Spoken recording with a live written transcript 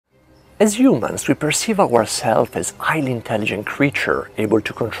As humans, we perceive ourselves as highly intelligent creatures able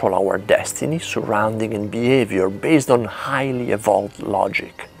to control our destiny, surrounding and behavior based on highly evolved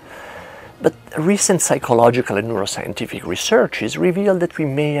logic. But recent psychological and neuroscientific researches reveal that we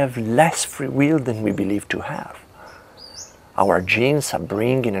may have less free will than we believe to have. Our genes,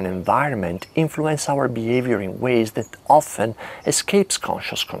 upbringing, and environment influence our behavior in ways that often escapes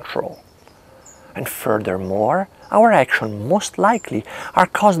conscious control. And furthermore, our actions most likely are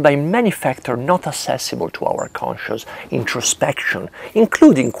caused by many factors not accessible to our conscious introspection,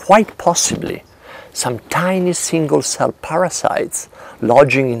 including, quite possibly, some tiny single-cell parasites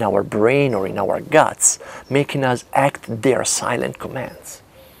lodging in our brain or in our guts, making us act their silent commands.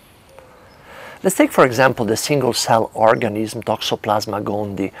 Let's take, for example, the single-cell organism Toxoplasma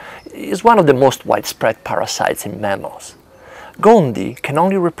gondii. Is one of the most widespread parasites in mammals. Gondii can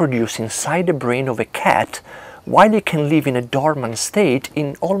only reproduce inside the brain of a cat, while it can live in a dormant state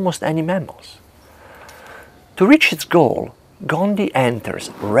in almost any mammals. To reach its goal, Gondii enters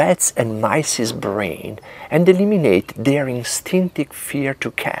rats and mice's brain and eliminates their instinctive fear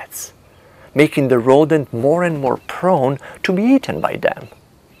to cats, making the rodent more and more prone to be eaten by them.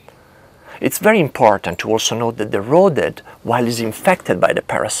 It's very important to also note that the rodent, while is infected by the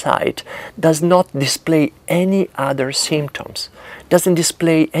parasite, does not display any other symptoms, doesn't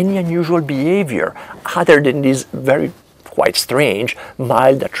display any unusual behavior other than this quite strange,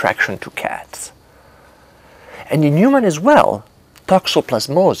 mild attraction to cats. And in human as well,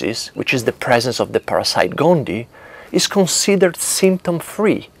 toxoplasmosis, which is the presence of the parasite Gondii, is considered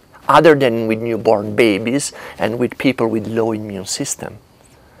symptom-free, other than with newborn babies and with people with low immune system.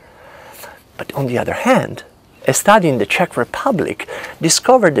 But on the other hand, a study in the Czech Republic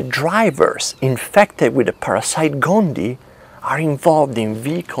discovered that drivers infected with the parasite Gondii are involved in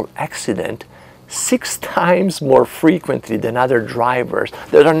vehicle accidents 6 times more frequently than other drivers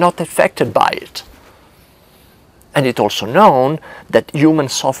that are not affected by it. And it's also known that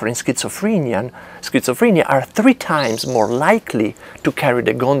humans suffering schizophrenia are 3 times more likely to carry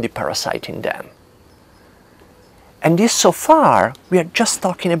the Gondii parasite in them. And this, so far, we are just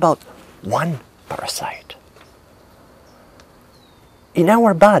talking about one parasite. In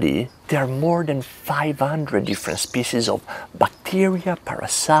our body, there are more than 500 different species of bacteria,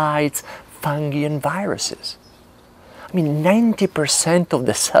 parasites, fungi, and viruses. I mean, 90% of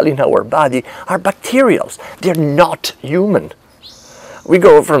the cells in our body are bacterials. They're not human. We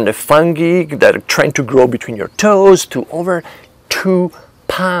go from the fungi that are trying to grow between your toes to over 2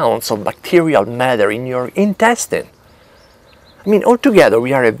 pounds of bacterial matter in your intestine. I mean, altogether,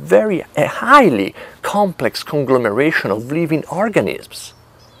 we are a highly complex conglomeration of living organisms.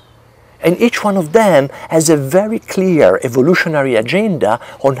 And each one of them has a very clear evolutionary agenda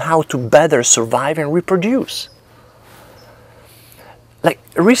on how to better survive and reproduce. Like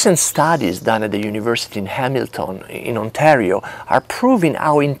recent studies done at the University in Hamilton, in Ontario, are proving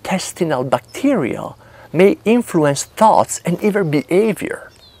how intestinal bacteria may influence thoughts and even behavior.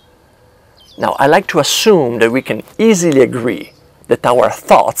 Now, I like to assume that we can easily agree that our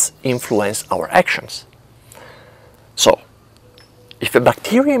thoughts influence our actions. So, if a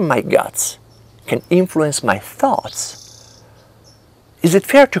bacteria in my guts can influence my thoughts, is it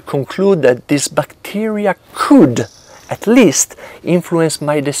fair to conclude that this bacteria could at least influence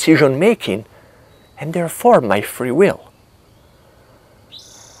my decision making and therefore my free will?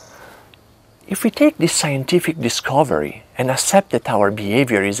 If we take this scientific discovery and accept that our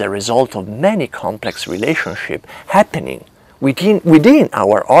behavior is a result of many complex relationships happening within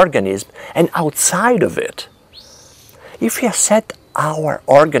our organism and outside of it, if we accept our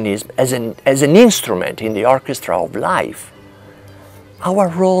organism as an instrument in the orchestra of life, our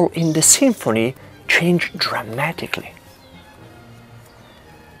role in the symphony changes dramatically.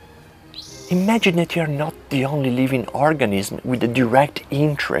 Imagine that you are not the only living organism with a direct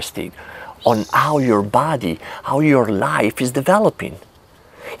interest on how your body, how your life is developing.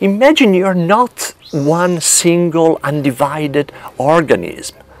 Imagine you are not one single undivided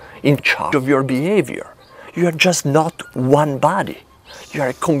organism in charge of your behavior. You are just not one body. You are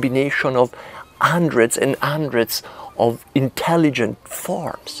a combination of hundreds and hundreds of intelligent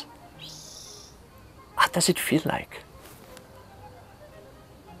forms. What does it feel like?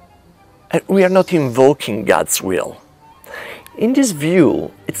 And we are not invoking God's will. In this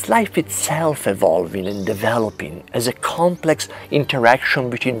view, it's life itself evolving and developing as a complex interaction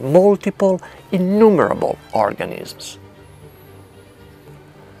between multiple, innumerable organisms.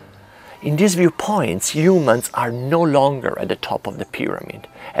 In these viewpoints, humans are no longer at the top of the pyramid,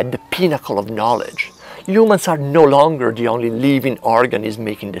 at the pinnacle of knowledge. Humans are no longer the only living organism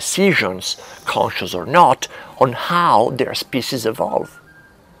making decisions, conscious or not, on how their species evolve.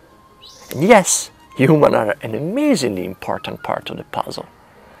 And yes, humans are an amazingly important part of the puzzle.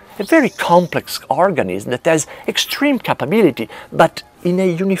 A very complex organism that has extreme capability, but in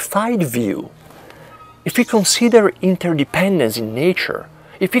a unified view. If we consider interdependence in nature,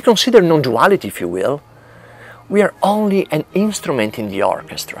 if we consider non-duality, if you will, we are only an instrument in the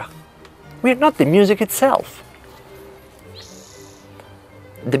orchestra. We are not the music itself.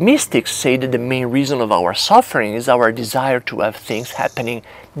 The mystics say that the main reason of our suffering is our desire to have things happening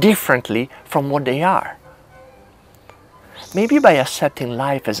differently from what they are. Maybe by accepting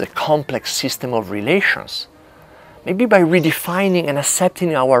life as a complex system of relations, maybe by redefining and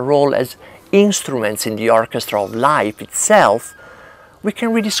accepting our role as instruments in the orchestra of life itself, we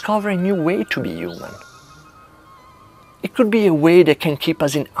can rediscover a new way to be human. It could be a way that can keep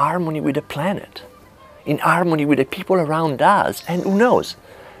us in harmony with the planet, in harmony with the people around us, and who knows,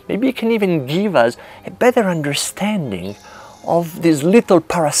 maybe it can even give us a better understanding of this little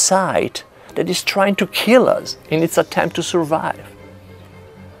parasite that is trying to kill us in its attempt to survive.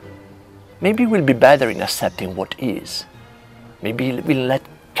 Maybe we'll be better in accepting what is. Maybe we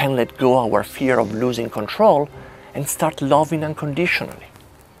can let go our fear of losing control and start loving unconditionally.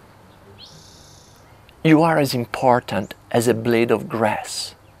 You are as important as a blade of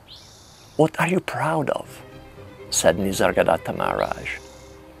grass. What are you proud of? Said Nisargadatta Maharaj.